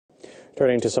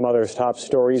Turning to some other top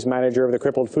stories, manager of the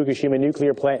crippled Fukushima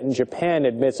nuclear plant in Japan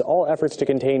admits all efforts to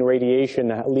contain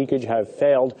radiation leakage have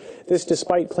failed. This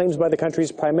despite claims by the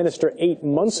country's prime minister 8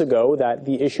 months ago that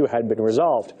the issue had been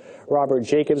resolved. Robert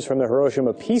Jacobs from the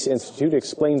Hiroshima Peace Institute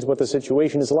explains what the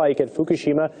situation is like at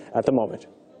Fukushima at the moment.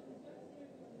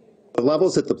 The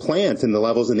levels at the plant and the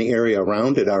levels in the area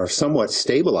around it are somewhat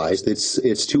stabilized.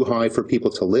 It's too high for people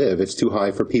to live. It's too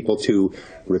high for people to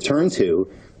return to.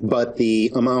 But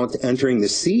the amount entering the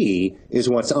sea is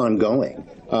what's ongoing.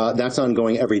 That's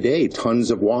ongoing every day.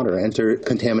 Tons of water,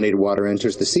 contaminated water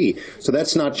enters the sea. So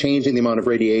that's not changing the amount of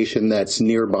radiation that's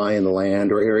nearby in the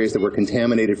land or areas that were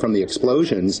contaminated from the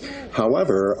explosions.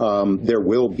 However, there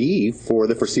will be, for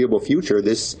the foreseeable future,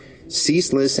 this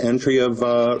ceaseless entry of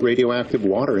radioactive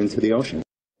water into the ocean.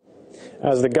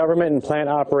 As the government and plant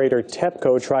operator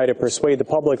TEPCO try to persuade the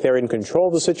public they're in control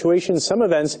of the situation, some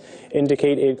events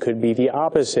indicate it could be the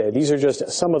opposite. These are just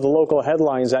some of the local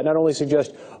headlines that not only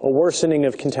suggest a worsening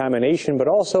of contamination, but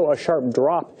also a sharp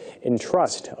drop in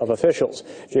trust of officials.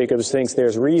 Jacobs thinks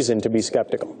there's reason to be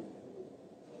skeptical.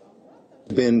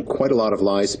 Been quite a lot of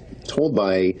lies told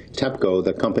by TEPCO,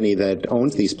 the company that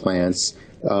owns these plants,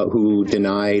 who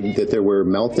denied that there were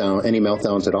any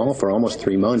meltdowns at all for almost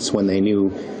 3 months when they knew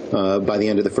by the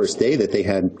end of the first day that they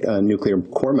had nuclear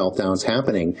core meltdowns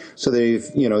happening. So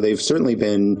they've certainly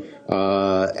been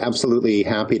absolutely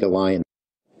happy to lie.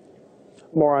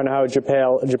 More on how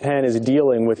Japan is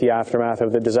dealing with the aftermath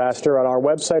of the disaster on our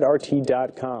website,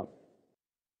 RT.com.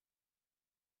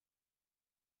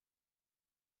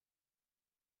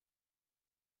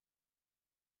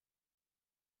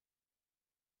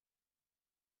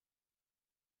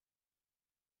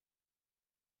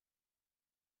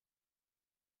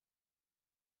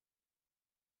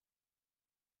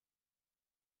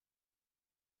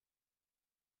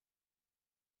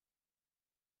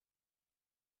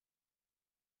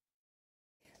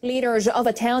 Leaders of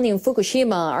a town in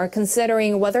Fukushima are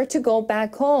considering whether to go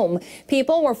back home.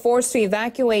 People were forced to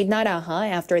evacuate Naraha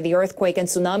after the earthquake and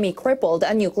tsunami crippled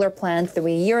a nuclear plant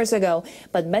 3 years ago.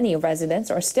 But many residents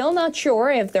are still not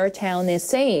sure if their town is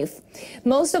safe.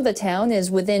 Most of the town is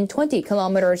within 20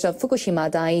 kilometers of Fukushima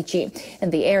Daiichi,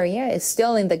 and the area is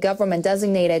still in the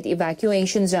government-designated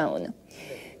evacuation zone.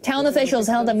 Town officials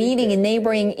held a meeting in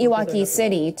neighboring Iwaki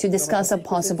city to discuss a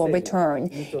possible return.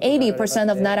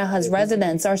 80% of Naraha's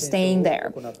residents are staying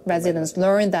there. Residents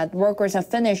learned that workers have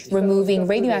finished removing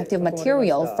radioactive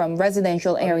material from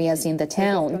residential areas in the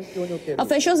town.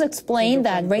 Officials explained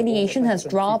that radiation has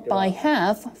dropped by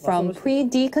half from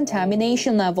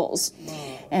pre-decontamination levels.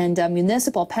 And a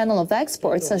municipal panel of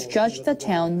experts has judged the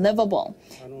town livable.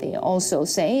 They also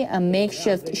say a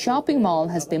makeshift shopping mall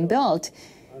has been built,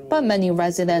 but many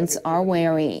residents are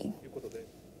wary.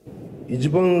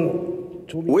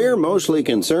 We're mostly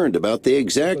concerned about the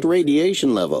exact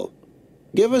radiation level.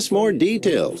 Give us more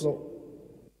details.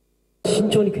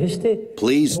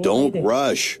 Please don't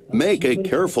rush. Make a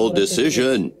careful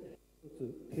decision.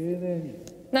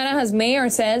 Naraha's mayor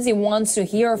says he wants to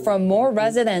hear from more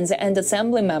residents and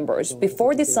assembly members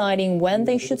before deciding when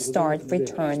they should start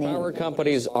returning. Power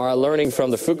companies are learning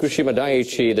from the Fukushima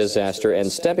Daiichi disaster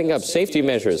and stepping up safety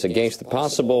measures against the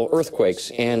possible earthquakes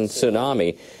and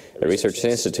tsunami. The Research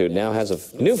Institute now has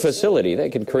a new facility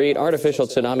that can create artificial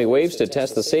tsunami waves to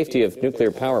test the safety of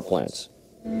nuclear power plants.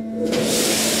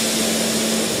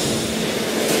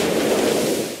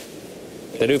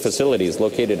 The new facility is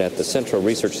located at the Central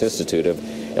Research Institute of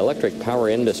Electric Power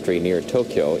Industry near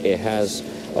Tokyo. It has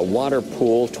a water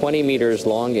pool 20 meters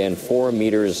long and 4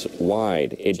 meters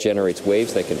wide. It generates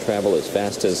waves that can travel as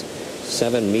fast as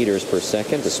 7 meters per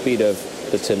second, the speed of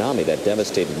the tsunami that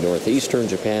devastated northeastern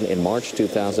Japan in March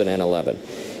 2011.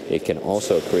 It can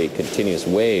also create continuous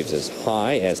waves as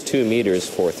high as 2 meters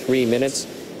for 3 minutes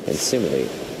and simulate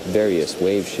various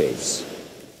wave shapes.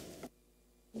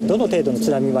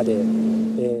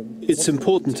 It's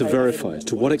important to verify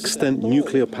to what extent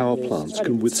nuclear power plants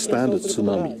can withstand a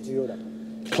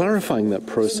tsunami. Clarifying that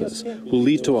process will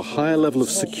lead to a higher level of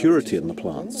security in the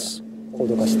plants.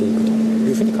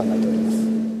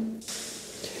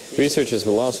 Researchers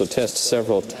will also test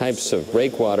several types of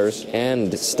breakwaters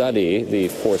and study the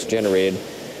force generated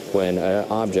when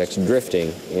objects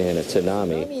drifting in a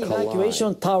tsunami collide.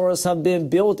 Evacuation towers have been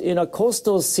built in a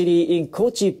coastal city in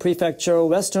Kochi Prefecture,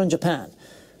 western Japan.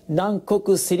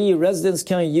 Nankoku City residents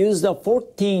can use the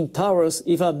 14 towers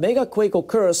if a megaquake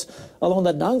occurs along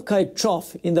the Nankai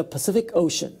Trough in the Pacific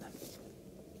Ocean.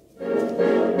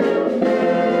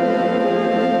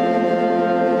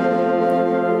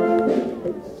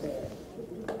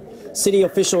 City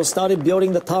officials started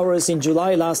building the towers in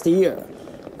July last year.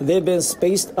 They've been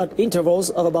spaced at intervals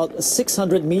of about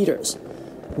 600 meters.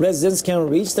 Residents can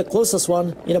reach the closest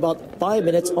one in about 5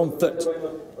 minutes on foot.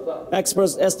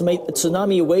 Experts estimate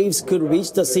tsunami waves could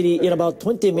reach the city in about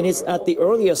 20 minutes at the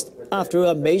earliest after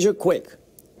a major quake.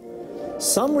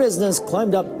 Some residents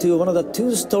climbed up to one of the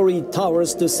two-story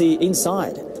towers to see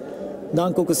inside.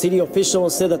 Nankoku city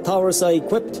officials said the towers are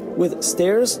equipped with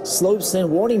stairs, slopes,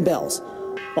 and warning bells.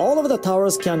 All of the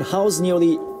towers can house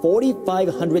nearly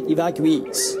 4,500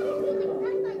 evacuees.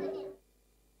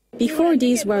 Before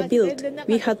these were built,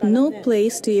 we had no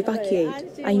place to evacuate.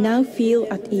 I now feel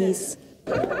at ease.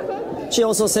 She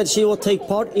also said she will take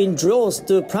part in drills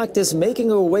to practice making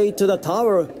her way to the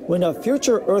tower when a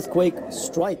future earthquake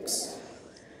strikes.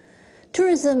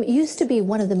 Tourism used to be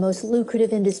one of the most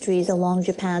lucrative industries along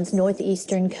Japan's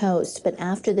northeastern coast, but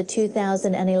after the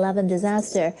 2011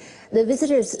 disaster, the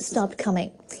visitors stopped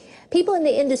coming. People in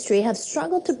the industry have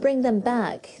struggled to bring them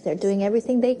back. They're doing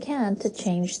everything they can to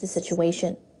change the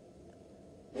situation.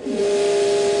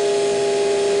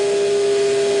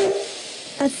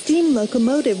 A steam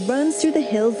locomotive runs through the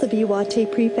hills of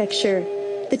Iwaki Prefecture.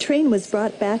 The train was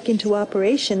brought back into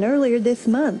operation earlier this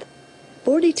month,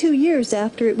 42 years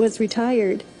after it was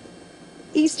retired.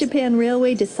 East Japan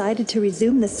Railway decided to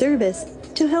resume the service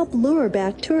to help lure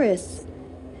back tourists.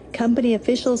 Company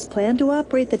officials plan to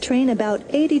operate the train about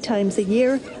 80 times a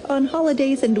year on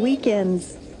holidays and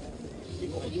weekends.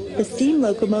 The steam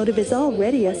locomotive is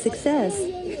already a success.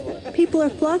 People are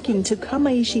flocking to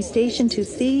Kamaishi Station to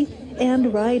see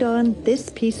and ride on this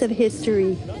piece of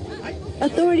history.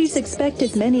 Authorities expect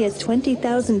as many as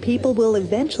 20,000 people will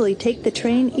eventually take the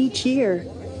train each year.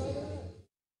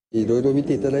 We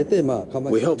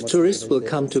hope tourists will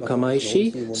come to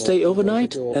Kamaishi, stay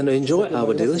overnight, and enjoy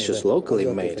our delicious locally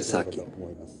made sake.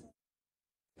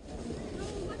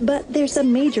 But there's a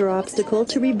major obstacle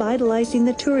to revitalizing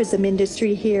the tourism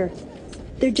industry here.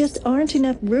 There just aren't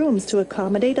enough rooms to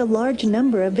accommodate a large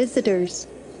number of visitors.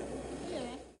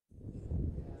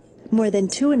 More than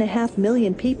 2.5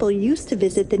 million people used to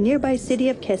visit the nearby city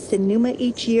of Kesennuma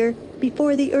each year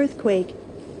before the earthquake.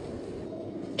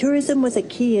 Tourism was a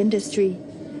key industry,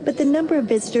 but the number of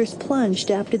visitors plunged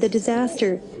after the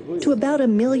disaster to about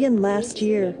 1 million last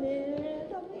year.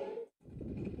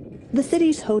 The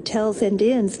city's hotels and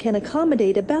inns can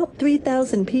accommodate about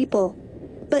 3,000 people,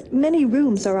 but many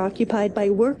rooms are occupied by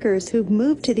workers who've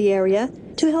moved to the area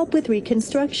to help with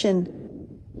reconstruction.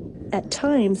 At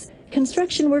times,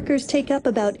 construction workers take up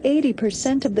about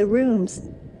 80% of the rooms.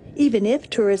 Even if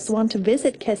tourists want to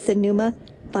visit Kesennuma,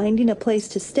 finding a place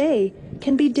to stay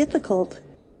can be difficult.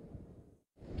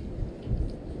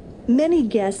 Many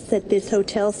guests at this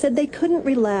hotel said they couldn't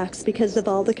relax because of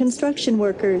all the construction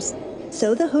workers,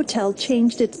 so the hotel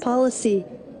changed its policy.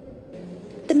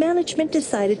 The management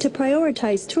decided to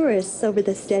prioritize tourists over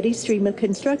the steady stream of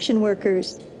construction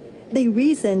workers. They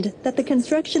reasoned that the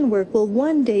construction work will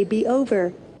one day be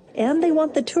over, and they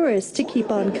want the tourists to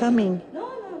keep on coming.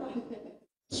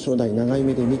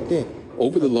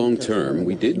 Over the long term,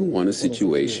 we didn't want a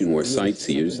situation where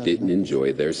sightseers didn't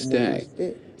enjoy their stay,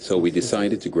 so we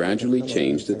decided to gradually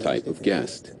change the type of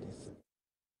guest.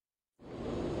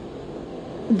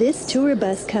 This tour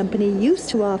bus company used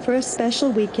to offer a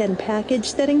special weekend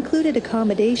package that included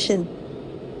accommodation,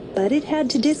 but it had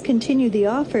to discontinue the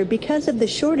offer because of the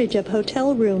shortage of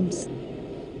hotel rooms.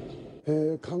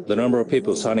 The number of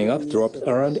people signing up dropped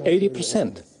around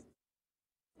 80%.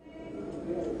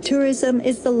 Tourism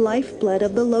is the lifeblood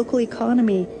of the local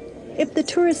economy. If the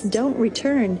tourists don't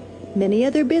return, many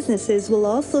other businesses will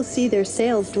also see their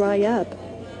sales dry up.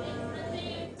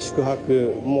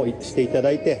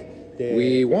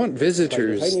 We want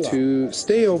visitors to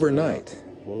stay overnight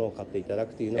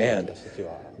and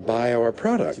buy our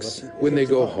products when they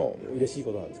go home.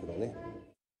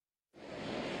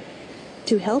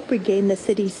 To help regain the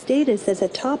city's status as a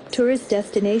top tourist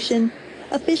destination,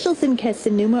 officials in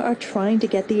Kesennuma are trying to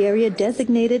get the area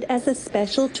designated as a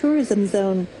special tourism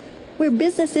zone, where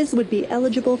businesses would be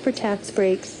eligible for tax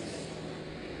breaks.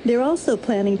 They're also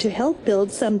planning to help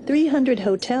build some 300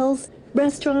 hotels,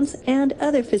 restaurants, and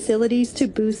other facilities to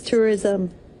boost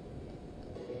tourism.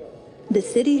 The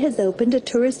city has opened a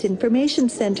tourist information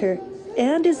center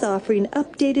and is offering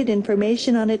updated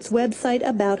information on its website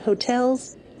about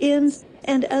hotels, inns,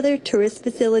 and other tourist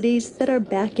facilities that are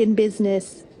back in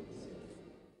business.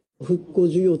 The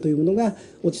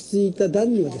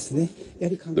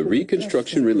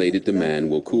reconstruction-related demand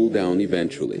will cool down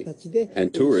eventually,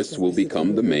 and tourists will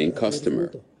become the main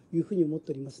customer.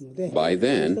 By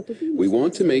then, we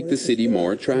want to make the city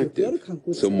more attractive,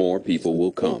 so more people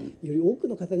will come.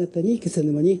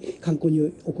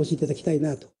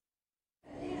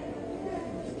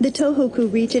 The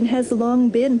Tohoku region has long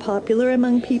been popular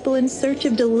among people in search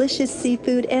of delicious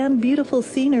seafood and beautiful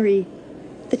scenery.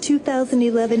 The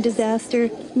 2011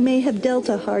 disaster may have dealt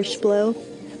a harsh blow,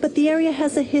 but the area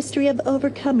has a history of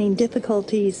overcoming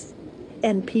difficulties.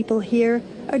 And people here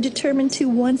are determined to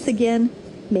once again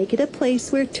make it a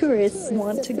place where tourists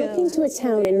want to go. Flocking to a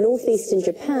town in northeastern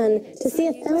Japan to see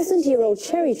a 1,000-year-old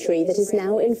cherry tree that is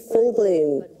now in full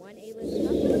bloom.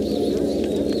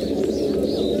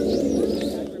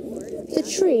 The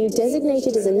tree,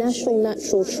 designated as a national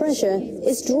natural treasure,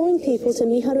 is drawing people to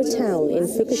Miharu Town in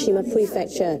Fukushima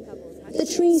Prefecture. The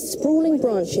tree's sprawling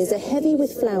branches are heavy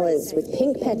with flowers, with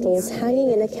pink petals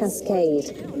hanging in a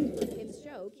cascade.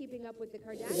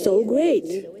 So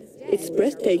great! It's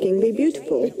breathtakingly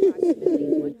beautiful.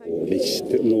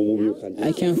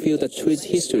 I can feel the tree's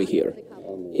history here.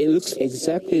 It looks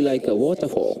exactly like a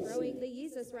waterfall.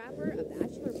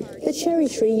 The cherry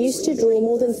tree used to draw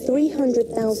more than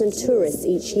 300,000 tourists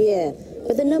each year,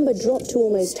 but the number dropped to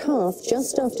almost half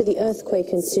just after the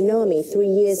earthquake and tsunami 3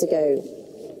 years ago.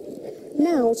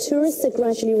 Now, tourists are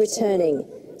gradually returning.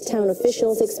 Town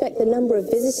officials expect the number of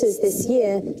visitors this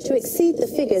year to exceed the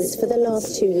figures for the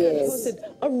last 2 years. Posted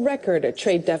a record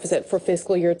trade deficit for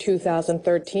fiscal year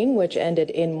 2013, which ended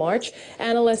in March.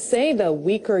 Analysts say the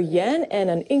weaker yen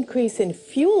and an increase in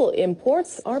fuel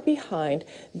imports are behind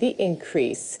the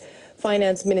increase.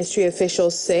 Finance Ministry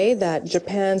officials say that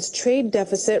Japan's trade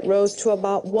deficit rose to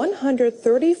about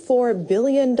 $134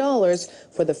 billion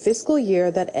for the fiscal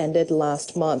year that ended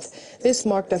last month. This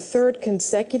marked a third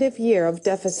consecutive year of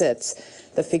deficits.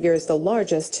 The figure is the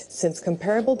largest since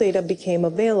comparable data became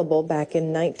available back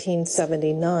in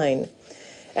 1979.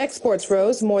 Exports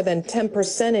rose more than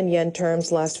 10% in yen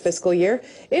terms last fiscal year.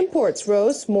 Imports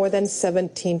rose more than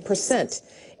 17%.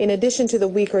 In addition to the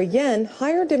weaker yen,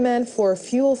 higher demand for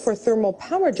fuel for thermal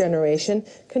power generation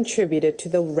contributed to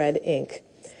the red ink.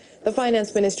 The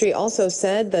Finance Ministry also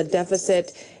said the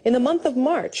deficit in the month of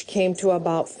March came to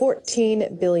about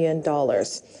 $14 billion.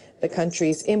 The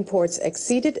country's imports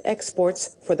exceeded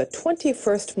exports for the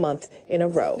 21st month in a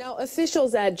row. Now,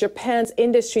 officials at Japan's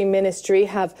industry ministry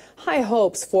have high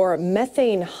hopes for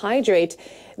methane hydrate.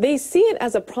 They see it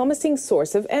as a promising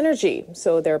source of energy,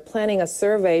 so they're planning a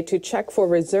survey to check for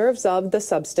reserves of the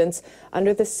substance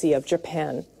under the Sea of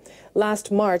Japan.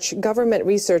 Last March, government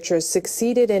researchers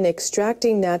succeeded in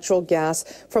extracting natural gas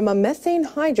from a methane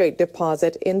hydrate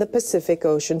deposit in the Pacific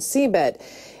Ocean seabed.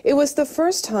 It was the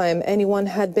first time anyone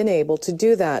had been able to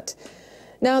do that.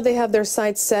 Now they have their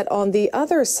sights set on the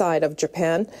other side of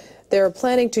Japan. They're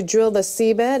planning to drill the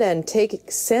seabed and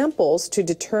take samples to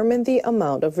determine the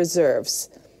amount of reserves.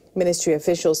 Ministry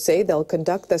officials say they'll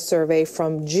conduct the survey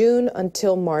from June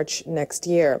until March next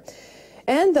year.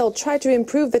 And they'll try to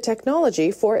improve the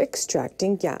technology for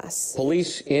extracting gas.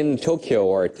 Police in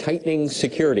Tokyo are tightening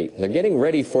security. They're getting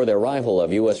ready for the arrival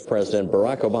of U.S. President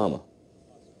Barack Obama.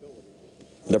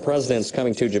 The president's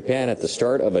coming to Japan at the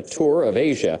start of a tour of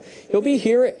Asia. He'll be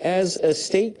here as a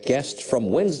state guest from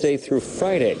Wednesday through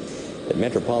Friday. The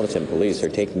Metropolitan Police are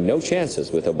taking no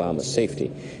chances with Obama's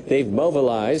safety. They've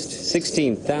mobilized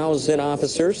 16,000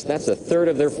 officers. That's a third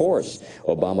of their force.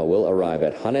 Obama will arrive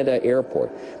at Haneda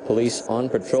Airport. Police on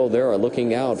patrol there are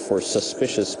looking out for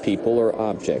suspicious people or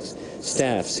objects.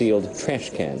 Staff sealed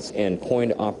trash cans and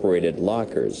coin-operated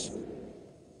lockers.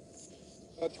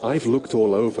 I've looked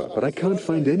all over, but I can't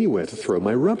find anywhere to throw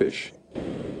my rubbish.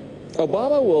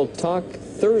 Obama will talk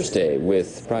Thursday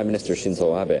with Prime Minister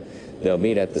Shinzo Abe. They'll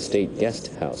meet at the state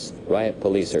guest house. Riot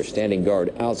police are standing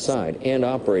guard outside and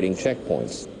operating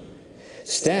checkpoints.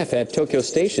 Staff at Tokyo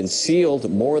Station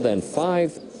sealed more than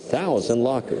 5,000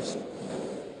 lockers.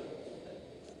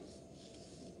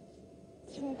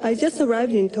 I just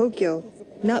arrived in Tokyo.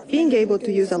 Not being able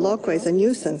to use a locker is a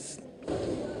nuisance.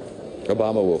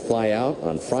 Obama will fly out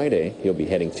on Friday. He'll be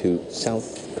heading to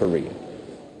South Korea.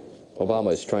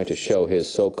 Obama is trying to show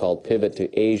his so-called pivot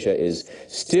to Asia is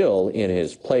still in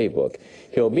his playbook.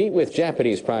 He'll meet with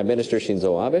Japanese Prime Minister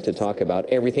Shinzo Abe to talk about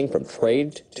everything from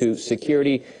trade to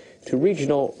security to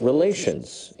regional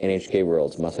relations. NHK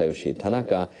World's Masayoshi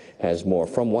Tanaka has more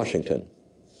from Washington.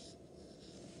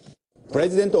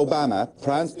 President Obama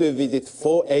plans to visit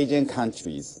 4 Asian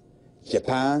countries: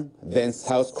 Japan, then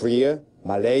South Korea,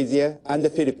 Malaysia, and the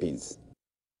Philippines.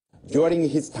 During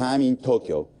his time in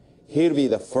Tokyo, he'll be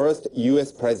the first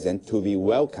U.S. president to be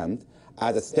welcomed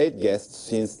as a state guest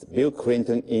since Bill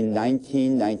Clinton in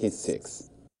 1996.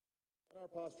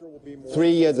 3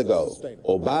 years ago,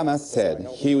 Obama said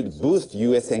he would boost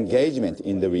U.S. engagement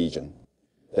in the region.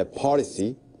 The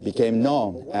policy became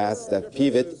known as the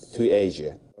pivot to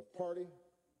Asia.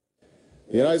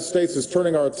 The United States is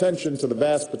turning our attention to the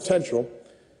vast potential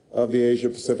of the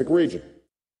Asia-Pacific region.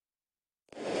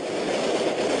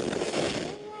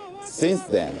 Since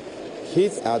then,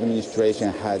 his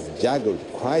administration has juggled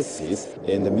crises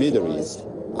in the Middle East,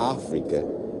 Africa,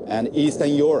 and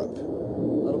Eastern Europe.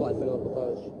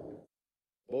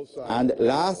 And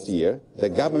last year, the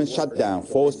government shutdown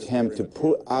forced him to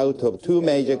pull out of two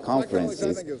major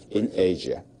conferences in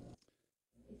Asia.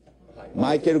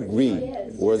 Michael Green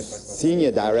was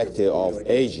Senior Director of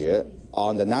Asia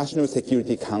on the National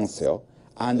Security Council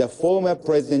under former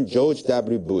President George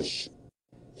W. Bush.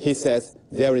 He says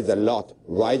there is a lot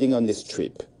riding on this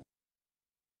trip.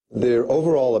 Their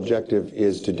overall objective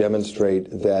is to demonstrate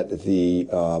that the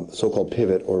so-called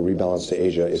pivot or rebalance to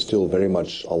Asia is still very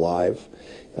much alive.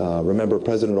 Remember,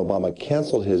 President Obama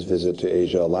canceled his visit to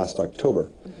Asia last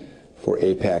October for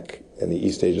APEC and the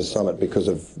East Asia Summit because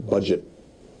of budget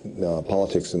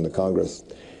politics in the Congress.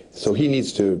 So he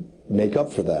needs to make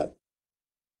up for that.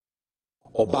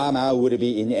 Obama would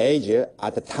be in Asia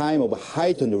at a time of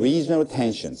heightened regional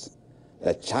tensions.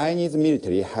 The Chinese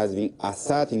military has been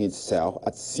asserting itself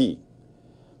at sea,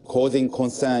 causing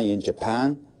concern in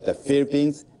Japan, the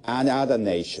Philippines, and other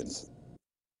nations.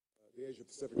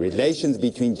 Relations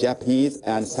between Japanese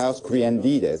and South Korean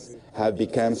leaders have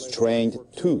become strained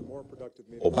too.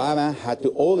 Obama had to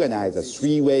organize a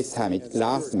three-way summit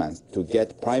last month to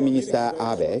get Prime Minister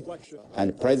Abe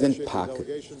and President Park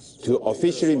to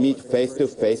officially meet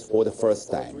face-to-face for the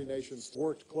first time.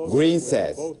 Green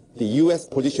says the U.S.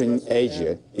 position in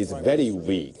Asia is very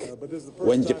weak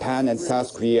when Japan and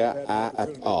South Korea are at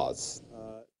odds.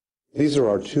 These are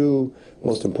our two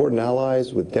most important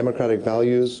allies with democratic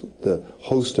values, the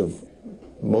host of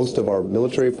most of our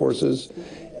military forces.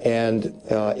 And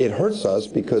it hurts us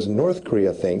because North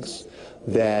Korea thinks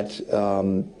that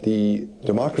the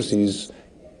democracies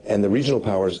and the regional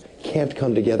powers can't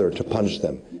come together to punish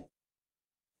them.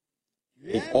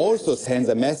 It also sends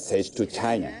a message to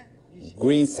China.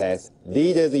 Green says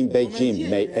leaders in Beijing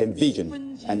may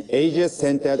envision an Asia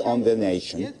centered on the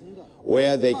nation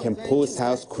where they can pull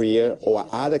South Korea or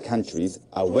other countries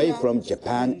away from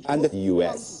Japan and the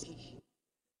U.S.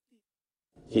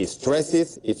 He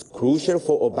stresses it's crucial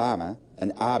for Obama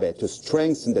and Abe to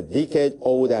strengthen the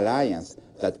decade-old alliance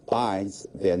that binds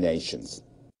their nations.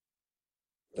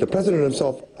 The president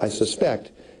himself, I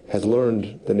suspect, has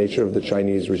learned the nature of the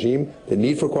Chinese regime, the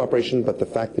need for cooperation, but the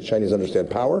fact that Chinese understand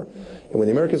power. And when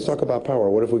the Americans talk about power,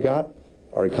 what have we got?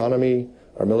 Our economy,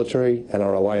 our military, and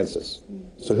our alliances.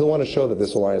 So he'll want to show that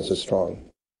this alliance is strong.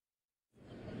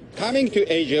 Coming to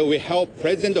Asia will help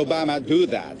President Obama do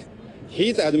that.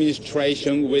 His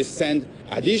administration will send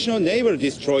additional naval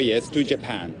destroyers to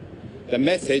Japan. The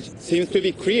message seems to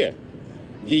be clear.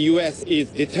 The U.S. is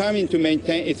determined to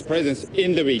maintain its presence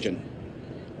in the region.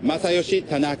 Masayoshi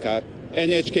Tanaka,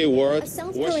 NHK World. A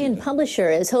South Korean publisher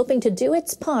is hoping to do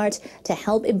its part to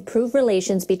help improve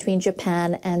relations between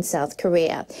Japan and South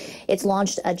Korea. It's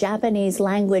launched a Japanese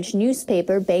language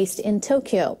newspaper based in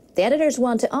Tokyo. The editors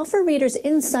want to offer readers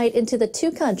insight into the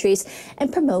two countries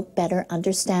and promote better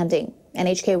understanding.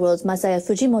 NHK World's Masaya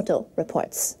Fujimoto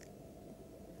reports.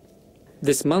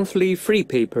 This monthly free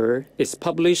paper is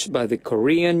published by the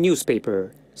Korean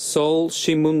newspaper Seoul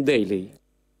Shimbun Daily.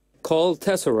 Called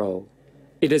Tesoro,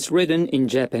 it is written in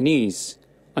Japanese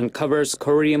and covers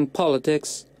Korean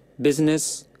politics,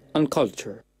 business, and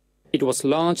culture. It was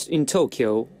launched in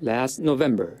Tokyo last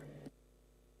November.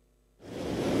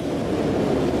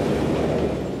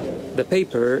 The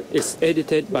paper is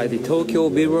edited by the Tokyo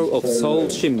Bureau of Seoul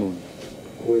Shimbun.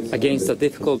 Against the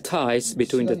difficult ties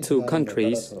between the two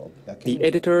countries, the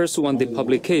editors want the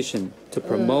publication to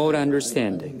promote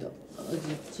understanding.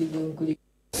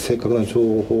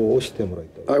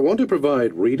 I want to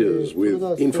provide readers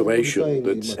with information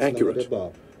that's accurate.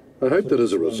 I hope that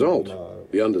as a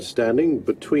result, the understanding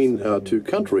between our two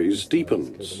countries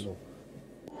deepens.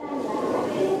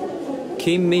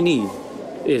 Kim Min-hee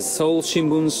is Seoul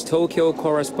Shimbun's Tokyo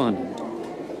correspondent.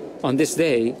 On this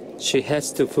day, she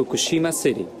heads to Fukushima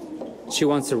City. She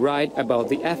wants to write about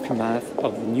the aftermath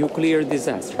of the nuclear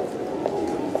disaster.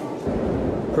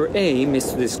 Her aim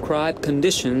is to describe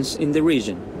conditions in the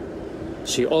region.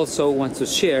 She also wants to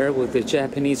share with the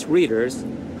Japanese readers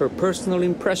her personal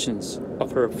impressions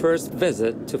of her first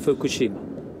visit to Fukushima.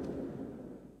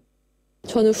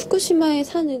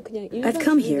 I've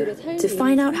come here to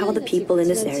find out how the people in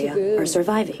this area are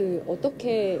surviving.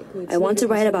 I want to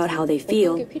write about how they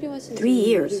feel 3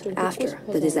 years after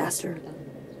the disaster.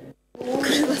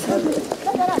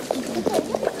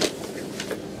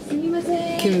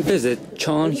 Kim visits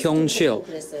Chon Hyung-sil.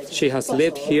 She has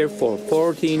lived here for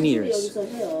 14 years.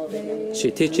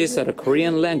 She teaches at a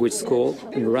Korean language school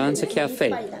and runs a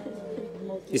cafe.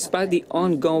 Despite the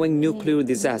ongoing nuclear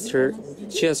disaster,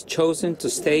 she has chosen to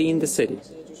stay in the city.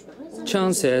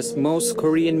 Chun says most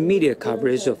Korean media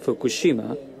coverage of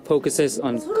Fukushima focuses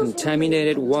on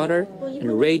contaminated water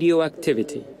and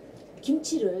radioactivity.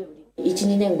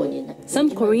 Some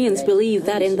Koreans believe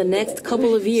that in the next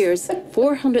couple of years,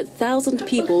 400,000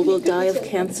 people will die of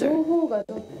cancer.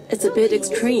 It's a bit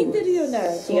extreme.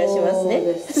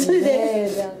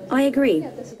 I agree.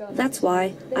 That's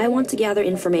why I want to gather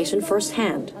information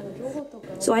firsthand,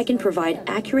 so I can provide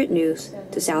accurate news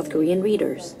to South Korean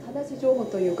readers.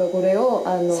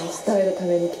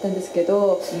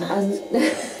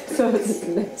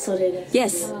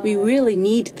 Yes, we really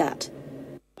need that.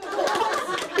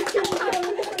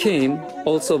 Kim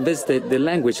also visited the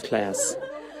language class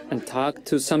and talked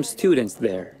to some students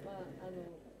there.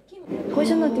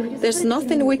 There's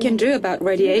nothing we can do about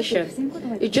radiation.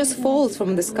 It just falls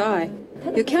from the sky.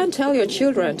 You can't tell your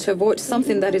children to avoid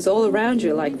something that is all around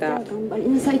you like that.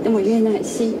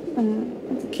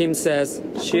 Kim says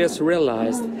she has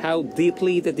realized how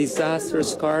deeply the disaster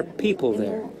scarred people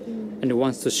there and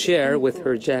wants to share with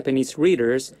her Japanese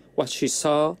readers what she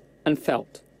saw and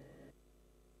felt.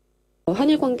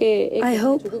 I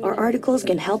hope our articles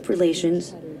can help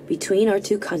relations between our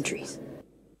two countries.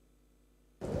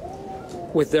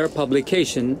 With their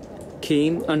publication,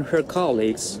 Kim and her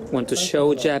colleagues want to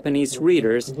show Japanese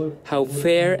readers how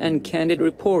fair and candid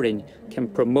reporting can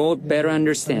promote better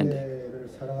understanding.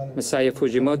 Masaya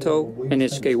Fujimoto,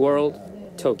 NHK World,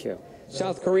 Tokyo.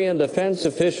 South Korean defense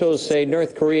officials say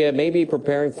North Korea may be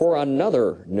preparing for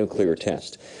another nuclear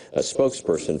test. A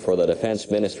spokesperson for the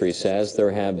defense ministry says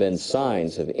there have been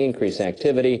signs of increased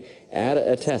activity at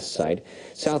a test site.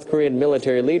 South Korean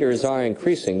military leaders are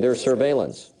increasing their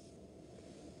surveillance.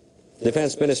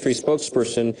 Defense Ministry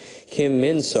spokesperson Kim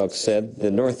Min-suk said the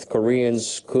North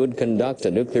Koreans could conduct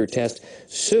a nuclear test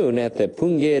soon at the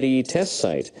Punggye-ri test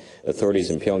site. Authorities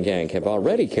in Pyongyang have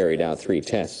already carried out 3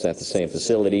 tests at the same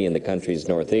facility in the country's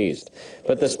northeast.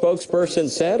 But the spokesperson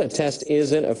said a test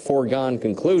isn't a foregone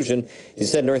conclusion. He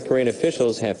said North Korean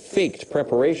officials have faked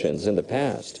preparations in the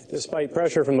past. Despite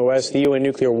pressure from the West, the UN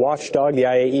nuclear watchdog, the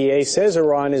IAEA, says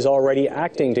Iran is already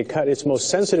acting to cut its most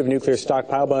sensitive nuclear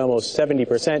stockpile by almost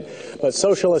 70%. But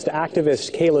socialist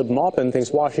activist Caleb Maupin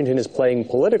thinks Washington is playing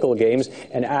political games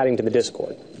and adding to the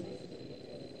discord.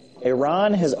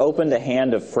 Iran has opened a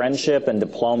hand of friendship and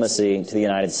diplomacy to the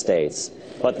United States.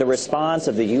 But the response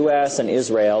of the U.S. and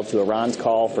Israel to Iran's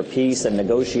call for peace and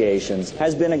negotiations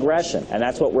has been aggression. And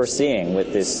that's what we're seeing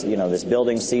with this, this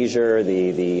building seizure,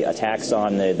 the attacks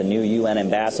on the new UN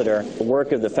ambassador. The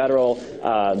work of the federal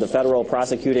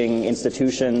prosecuting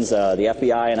institutions, the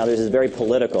FBI and others is very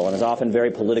political and is often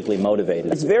very politically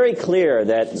motivated. It's very clear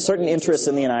that certain interests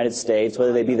in the United States,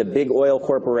 whether they be the big oil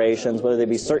corporations, whether they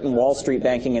be certain Wall Street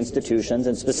banking institutions,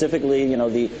 and specifically,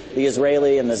 the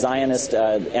Israeli and the Zionist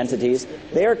entities,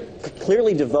 they are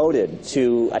clearly devoted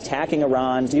to attacking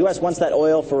Iran. The U.S. wants that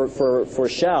oil for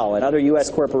Shell and other U.S.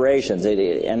 corporations,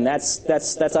 and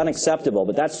that's unacceptable.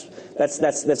 But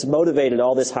that's motivated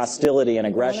all this hostility and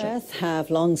aggression. Earth have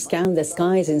long scanned the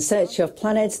skies in search of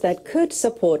planets that could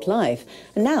support life.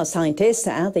 And now scientists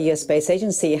at the U.S. Space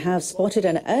Agency have spotted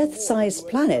an Earth-sized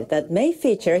planet that may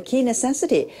feature a key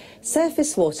necessity: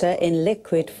 surface water in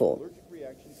liquid form.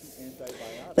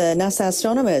 The NASA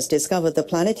astronomers discovered the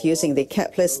planet using the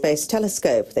Kepler Space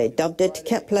Telescope. They dubbed it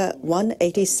Kepler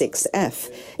 186f.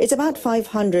 It's about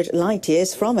 500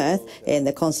 light-years from Earth in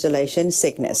the constellation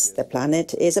Cygnus. The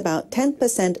planet is about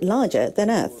 10% larger than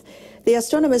Earth. The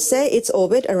astronomers say its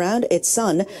orbit around its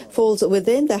sun falls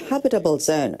within the habitable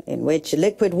zone, in which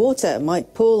liquid water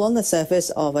might pool on the surface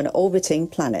of an orbiting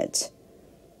planet.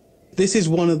 This is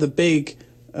one of the big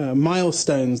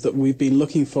milestones that we've been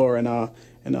looking for in our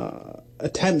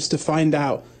attempts to find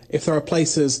out if there are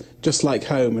places just like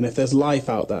home and if there's life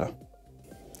out there.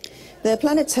 The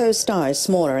planet's host star is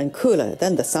smaller and cooler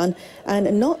than the Sun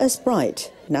and not as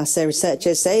bright. NASA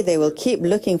researchers say they will keep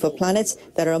looking for planets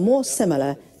that are more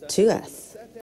similar to Earth.